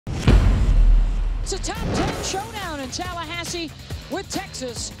It's a top 10 showdown in Tallahassee with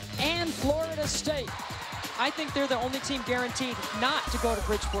Texas and Florida State. I think they're the only team guaranteed not to go to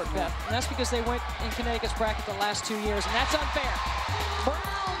Bridgeport, Beth. And that's because they went in Connecticut's bracket the last 2 years, and that's unfair.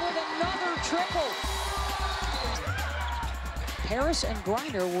 Brown with another triple. Harris and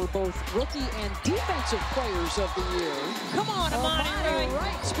Griner were both rookie and defensive players of the year. Come on, Amani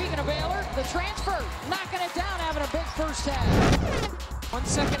Right. Speaking of Baylor, the transfer, knocking it down, having a big first half. 1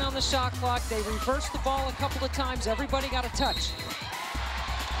 second on the shot clock. They reversed the ball a couple of times. Everybody got a touch.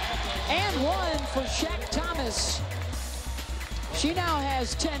 And one for Shakayla Thomas. She now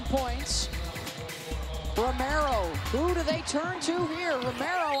has 10 points. Romero, who do they turn to here?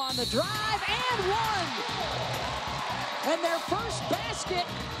 Romero on the drive, and one! And their first basket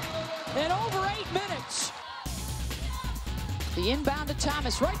in over 8 minutes. The inbound to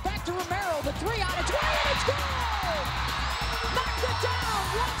Thomas, right back to Romero, the three on its way, and it's good! Knocked it down,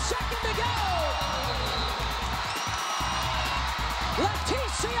 1 second to go!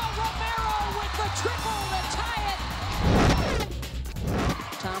 Leticia Romero with the triple to tie it!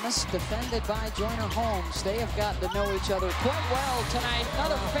 Thomas defended by Joyner Holmes. They have gotten to know each other quite well tonight.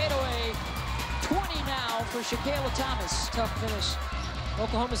 Another fadeaway. 20 now for Shakayla Thomas. Tough finish.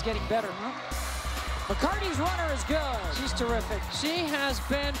 Oklahoma's getting better. McCarty's runner is good. She's terrific. She has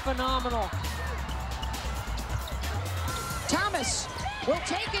been phenomenal. Thomas will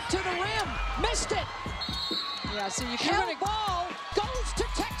take it to the rim. Missed it. Yeah, see, you Held ball goes to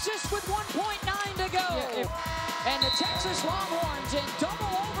Texas with 1.9 to go. Yeah, and the Texas Longhorns in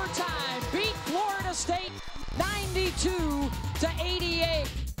double overtime beat Florida State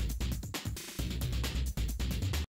 92-88.